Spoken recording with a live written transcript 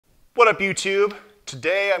What up, YouTube?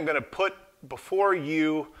 Today I'm going to put before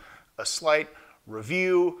you a slight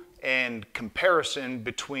review and comparison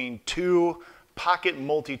between two pocket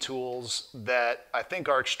multi-tools that I think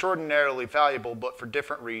are extraordinarily valuable, but for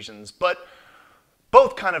different reasons, but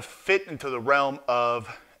both kind of fit into the realm of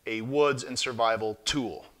a woods and survival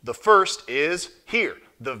tool. The first is here,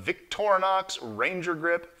 the Victorinox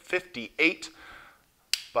Rangergrip 58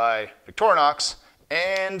 by Victorinox,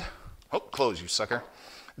 and, oh, close you sucker,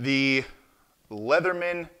 the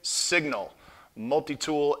Leatherman Signal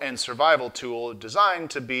multi-tool and survival tool designed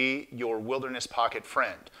to be your wilderness pocket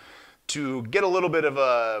friend. To get a little bit of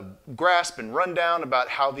a grasp and rundown about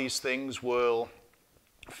how these things will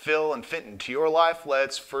fill and fit into your life,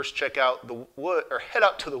 let's first check out the wood, or head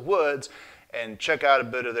out to the woods and check out a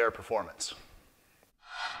bit of their performance.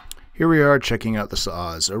 Here we are checking out the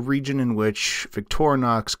saws, a region in which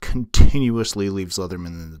Victorinox continuously leaves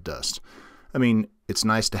Leatherman in the dust. I mean, it's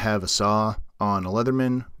nice to have a saw on a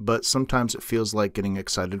Leatherman, but sometimes it feels like getting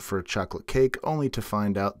excited for a chocolate cake only to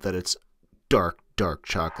find out that it's dark, dark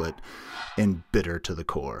chocolate and bitter to the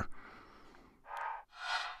core.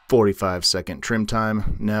 45-second trim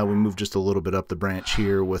time. Now we move just a little bit up the branch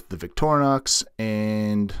here with the Victorinox,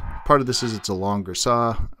 and part of this is it's a longer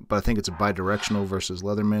saw, but I think it's a bidirectional versus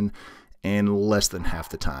Leatherman, and less than half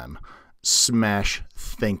the time. Smash,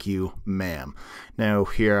 thank you, ma'am. Now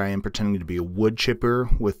here I am pretending to be a wood chipper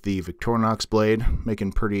with the Victorinox blade,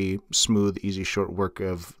 making pretty smooth, easy, short work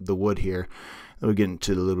of the wood here. Then we get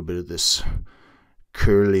into a little bit of this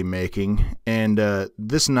curly making, and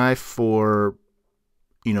this knife for,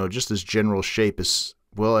 you know, just this general shape is,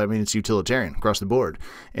 well, I mean, it's utilitarian across the board,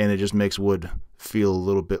 and it just makes wood feel a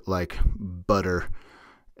little bit like butter,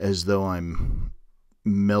 as though I'm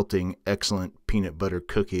melting excellent peanut butter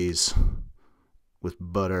cookies with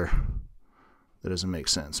butter. That doesn't make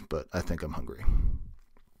sense, but I think I'm hungry.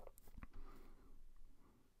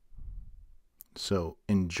 So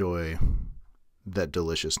enjoy that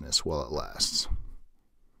deliciousness while it lasts.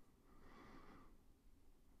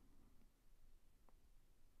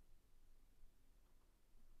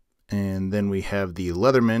 And then we have the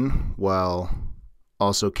Leatherman, while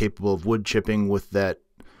also capable of wood chipping with that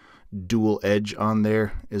dual edge on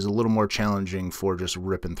there, is a little more challenging for just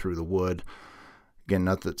ripping through the wood. Again,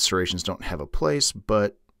 not that serrations don't have a place,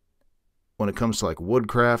 but when it comes to like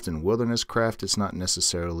woodcraft and wilderness craft, it's not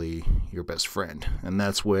necessarily your best friend. And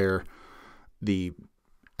that's where the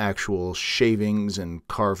actual shavings and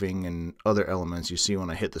carving and other elements you see when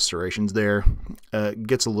I hit the serrations there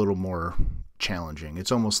gets a little more challenging.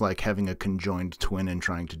 It's almost like having a conjoined twin and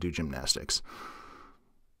trying to do gymnastics,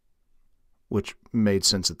 which made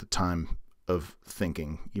sense at the time of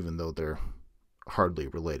thinking, even though they're hardly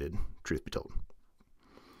related, truth be told.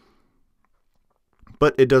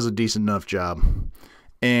 But it does a decent enough job,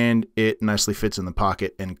 and it nicely fits in the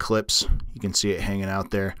pocket and clips. You can see it hanging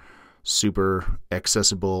out there, super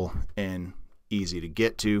accessible and easy to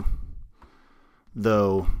get to,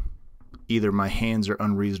 though either my hands are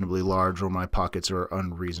unreasonably large or my pockets are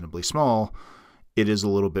unreasonably small. It is a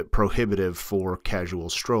little bit prohibitive for casual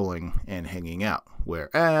strolling and hanging out,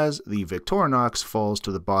 whereas the Victorinox falls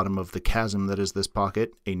to the bottom of the chasm that is this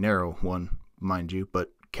pocket, a narrow one, mind you,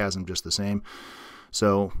 but chasm just the same.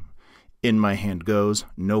 So in my hand goes,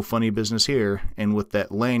 no funny business here, and with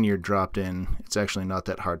that lanyard dropped in, it's actually not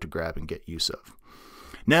that hard to grab and get use of.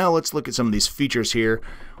 Now let's look at some of these features here.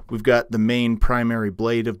 We've got the main primary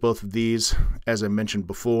blade of both of these, as I mentioned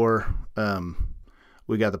before.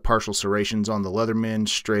 We got the partial serrations on the Leatherman,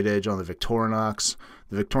 straight edge on the Victorinox.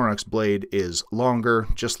 The Victorinox blade is longer,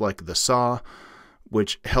 just like the saw,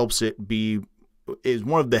 which helps it be, is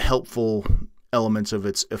one of the helpful elements of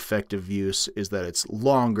its effective use is that it's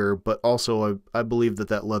longer, but also I believe that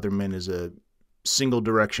that Leatherman is a single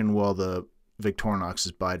direction while the Victorinox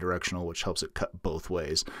is bidirectional, which helps it cut both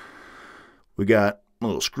ways. We got a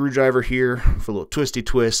little screwdriver here for a little twisty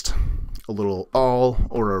twist, a little awl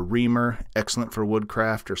or a reamer, excellent for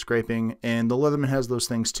woodcraft or scraping, and the Leatherman has those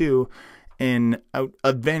things too. And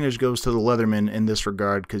advantage goes to the Leatherman in this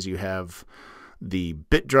regard because you have the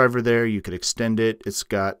bit driver there, you could extend it, it's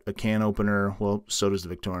got a can opener, well, so does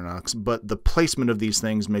the Victorinox, but the placement of these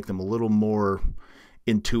things make them a little more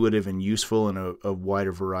intuitive and useful in a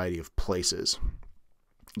wider variety of places.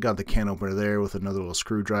 Got the can opener there with another little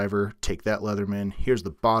screwdriver, take that Leatherman. Here's the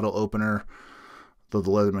bottle opener, though the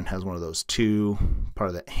Leatherman has one of those too, part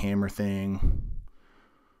of that hammer thing.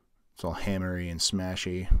 It's all hammery and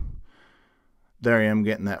smashy. There I am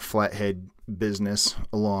getting that flathead business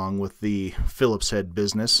along with the Phillips head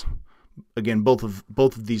business. Again, both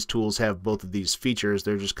of these tools have both of these features.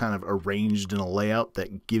 They're just kind of arranged in a layout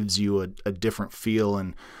that gives you a different feel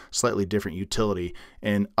and slightly different utility.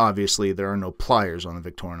 And obviously there are no pliers on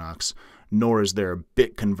the Victorinox, nor is there a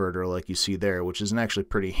bit converter like you see there, which is an actually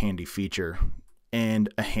pretty handy feature, and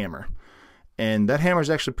a hammer. And that hammer is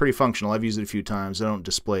actually pretty functional. I've used it a few times. I don't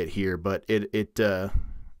display it here, but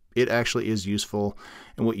it actually is useful.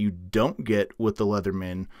 And what you don't get with the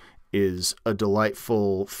Leatherman is a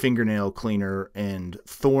delightful fingernail cleaner and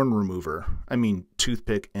thorn remover. I mean,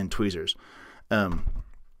 toothpick and tweezers.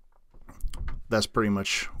 That's pretty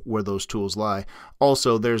much where those tools lie.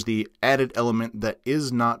 Also, there's the added element that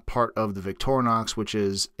is not part of the Victorinox, which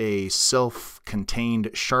is a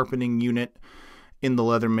self-contained sharpening unit in the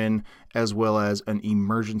Leatherman, as well as an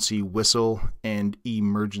emergency whistle and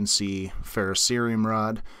emergency ferrocerium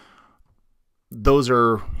rod. Those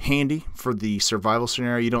are handy for the survival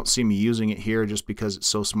scenario. You don't see me using it here just because it's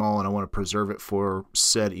so small and I want to preserve it for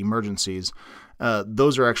said emergencies.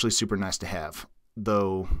 Those are actually super nice to have,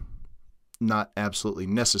 though not absolutely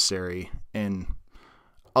necessary, and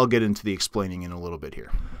I'll get into the explaining in a little bit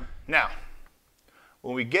here. Now,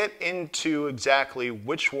 when we get into exactly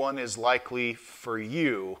which one is likely for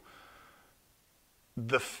you,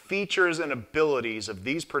 the features and abilities of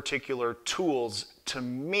these particular tools, to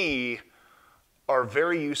me, are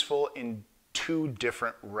very useful in two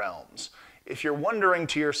different realms. If you're wondering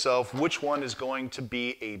to yourself which one is going to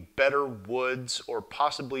be a better woods or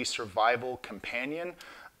possibly survival companion,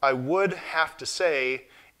 I would have to say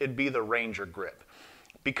it'd be the Rangergrip.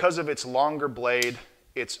 Because of its longer blade,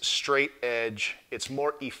 its straight edge, its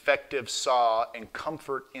more effective saw, and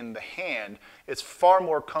comfort in the hand, it's far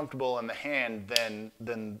more comfortable in the hand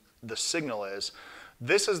than the Signal is.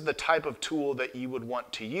 This is the type of tool that you would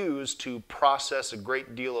want to use to process a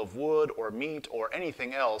great deal of wood or meat or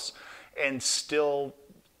anything else and still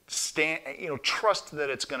trust that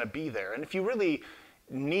it's going to be there. And if you really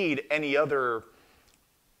need any other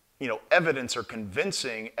evidence or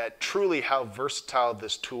convincing at truly how versatile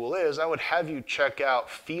this tool is, I would have you check out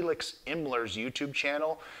Felix Imler's YouTube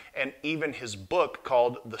channel and even his book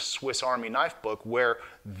called The Swiss Army Knife Book, where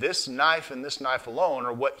this knife and this knife alone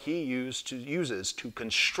are what he uses to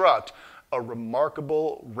construct a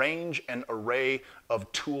remarkable range and array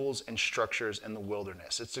of tools and structures in the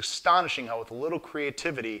wilderness. It's astonishing how with a little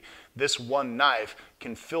creativity, this one knife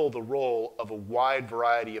can fill the role of a wide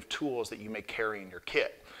variety of tools that you may carry in your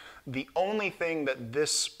kit. The only thing that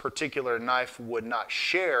this particular knife would not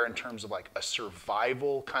share in terms of like a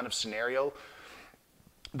survival kind of scenario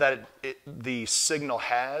that the Signal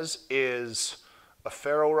has is a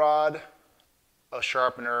ferro rod, a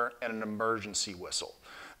sharpener, and an emergency whistle.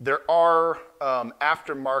 There are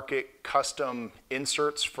aftermarket custom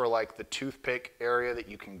inserts for like the toothpick area that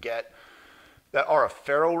you can get that are a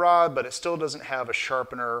ferro rod, but it still doesn't have a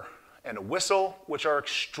sharpener and a whistle, which are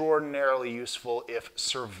extraordinarily useful if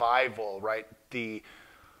survival, right? The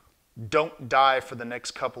don't die for the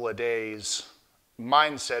next couple of days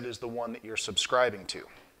mindset is the one that you're subscribing to.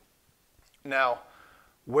 Now,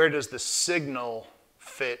 where does the Signal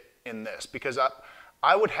fit in this? Because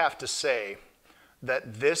I would have to say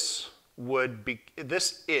that this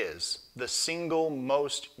is the single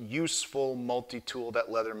most useful multi-tool that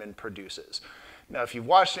Leatherman produces. Now, if you've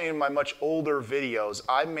watched any of my much older videos,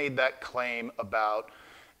 I made that claim about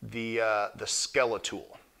the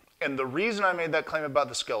Skeletool. And the reason I made that claim about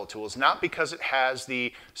the Skeletool is not because it has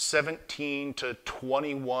the 17 to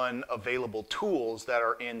 21 available tools that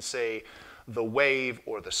are in, say, the Wave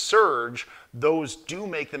or the Surge. Those do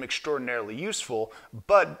make them extraordinarily useful,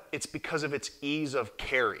 but it's because of its ease of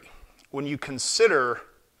carry. When you consider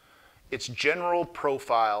its general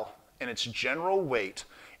profile and its general weight,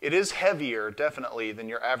 it is heavier, definitely, than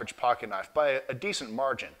your average pocket knife by a decent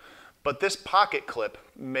margin. But this pocket clip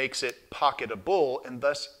makes it pocketable and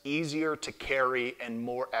thus easier to carry and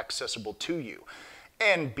more accessible to you.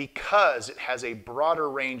 And because it has a broader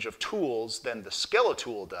range of tools than the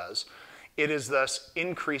Skeletool does, it is thus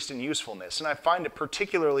increased in usefulness. And I find it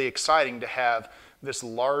particularly exciting to have this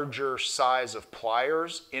larger size of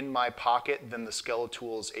pliers in my pocket than the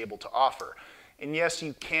Skeletool is able to offer. And yes,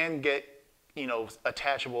 you can get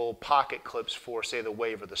attachable pocket clips for, say, the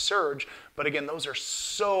Wave or the Surge, but again, those are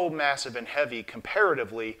so massive and heavy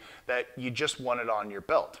comparatively that you just want it on your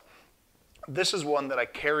belt. This is one that I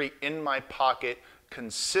carry in my pocket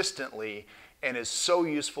consistently and is so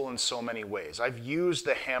useful in so many ways. I've used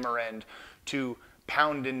the hammer end to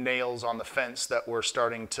pound in nails on the fence that were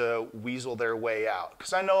starting to weasel their way out,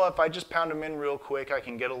 because I know if I just pound them in real quick, I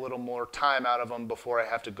can get a little more time out of them before I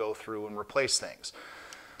have to go through and replace things.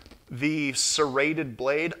 The serrated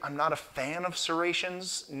blade, I'm not a fan of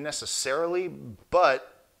serrations necessarily,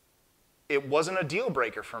 but it wasn't a deal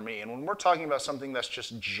breaker for me. And when we're talking about something that's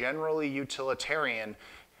just generally utilitarian,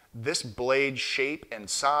 this blade shape and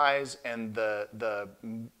size and the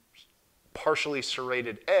partially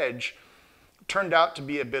serrated edge turned out to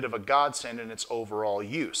be a bit of a godsend in its overall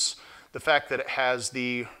use. The fact that it has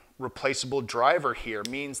the replaceable driver here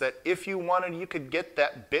means that if you wanted, you could get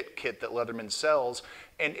that bit kit that Leatherman sells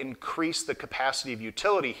and increase the capacity of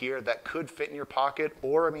utility here that could fit in your pocket,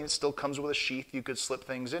 or I mean, it still comes with a sheath you could slip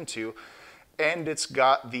things into, and it's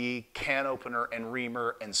got the can opener and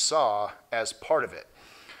reamer and saw as part of it.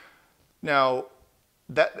 Now,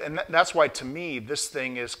 that's why to me, this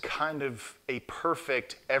thing is kind of a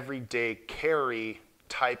perfect everyday carry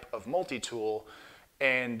type of multi-tool,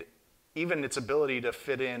 and even its ability to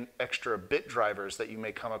fit in extra bit drivers that you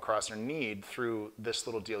may come across or need through this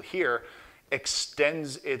little deal here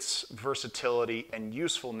extends its versatility and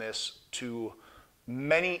usefulness to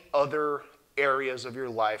many other areas of your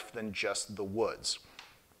life than just the woods.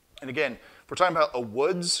 And again, if we're talking about a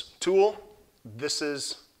woods tool, this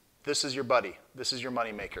is your buddy. This is your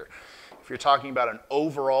moneymaker. If you're talking about an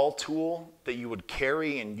overall tool that you would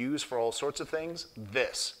carry and use for all sorts of things,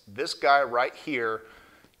 this guy right here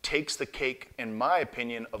takes the cake, in my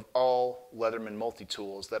opinion, of all Leatherman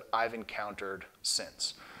multi-tools that I've encountered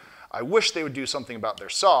since. I wish they would do something about their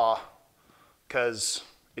saw, because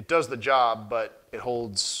it does the job, but it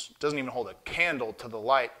doesn't even hold a candle to the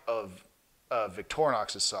light of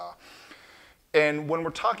Victorinox's saw. And when we're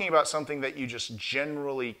talking about something that you just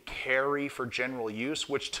generally carry for general use,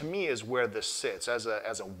 which to me is where this sits, as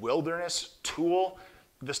a wilderness tool,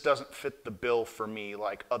 this doesn't fit the bill for me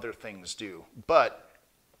like other things do. But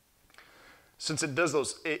since it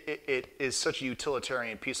does it is such a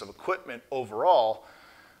utilitarian piece of equipment overall,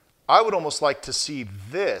 I would almost like to see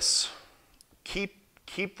this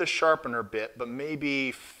keep the sharpener bit, but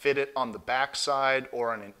maybe fit it on the back side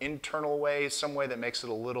or in an internal way, some way that makes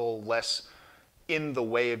it a little less in the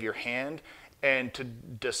way of your hand, and to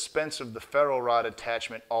dispense of the ferro rod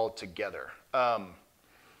attachment altogether.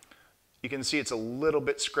 You can see it's a little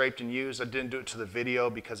bit scraped and used. I didn't do it to the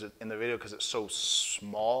video because it's so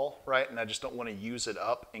small, right? And I just don't want to use it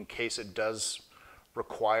up in case it does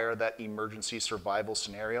require that emergency survival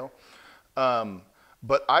scenario.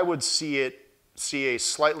 But I would see a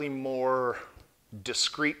slightly more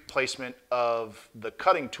discreet placement of the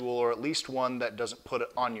cutting tool, or at least one that doesn't put it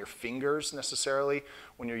on your fingers necessarily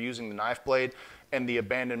when you're using the knife blade, and the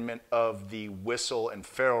abandonment of the whistle and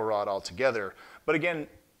ferro rod altogether. But again,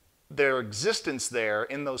 their existence there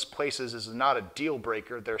in those places is not a deal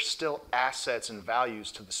breaker. They're still assets and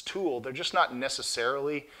values to this tool. They're just not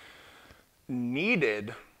necessarily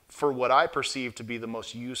needed for what I perceive to be the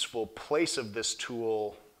most useful place of this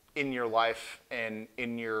tool in your life and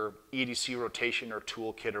in your EDC rotation or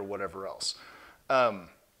toolkit or whatever else.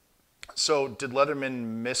 So did Leatherman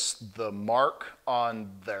miss the mark on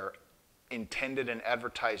their intended and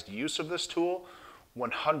advertised use of this tool?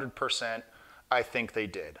 100%. I think they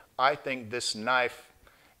did. I think this knife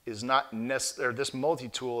is not this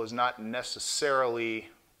multi-tool is not necessarily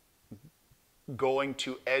going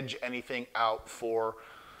to edge anything out for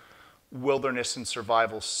wilderness and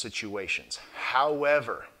survival situations.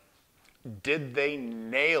 However, did they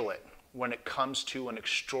nail it when it comes to an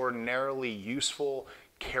extraordinarily useful,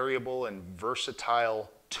 carryable, and versatile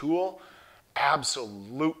tool?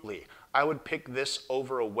 Absolutely. I would pick this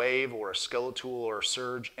over a Wave or a Skeletool or a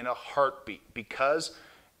Surge in a heartbeat, because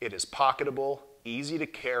it is pocketable, easy to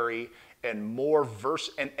carry, and more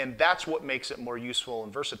and that's what makes it more useful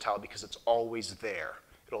and versatile, because it's always there.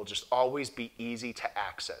 It'll just always be easy to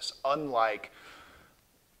access. Unlike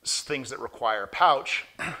things that require a pouch,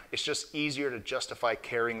 it's just easier to justify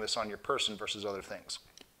carrying this on your person versus other things,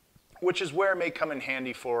 which is where it may come in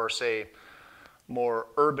handy for, say, more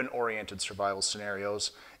urban-oriented survival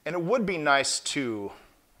scenarios. And it would be nice too,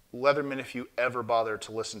 Leatherman, if you ever bother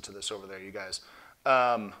to listen to this over there, you guys,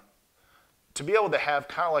 to be able to have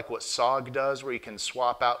kind of like what SOG does, where you can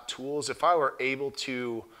swap out tools. If I were able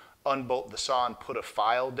to unbolt the saw and put a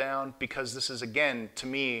file down, because this is, again, to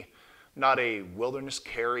me, not a wilderness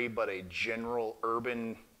carry, but a general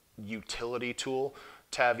urban utility tool,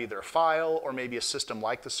 to have either a file or maybe a system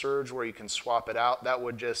like the Surge where you can swap it out, that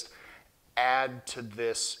would just add to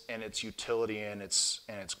this and its utility and its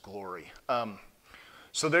glory.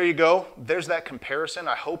 So there you go. There's that comparison.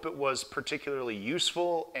 I hope it was particularly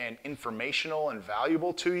useful and informational and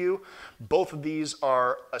valuable to you. Both of these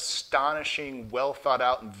are astonishing, well thought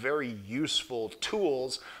out, and very useful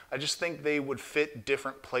tools. I just think they would fit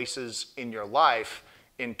different places in your life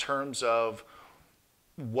in terms of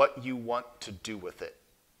what you want to do with it,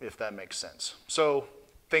 if that makes sense. So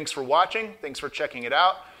thanks for watching. Thanks for checking it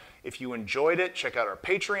out. If you enjoyed it, check out our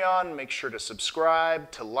Patreon. Make sure to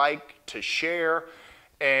subscribe, to like, to share.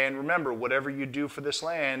 And remember, whatever you do for this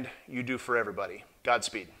land, you do for everybody.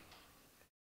 Godspeed.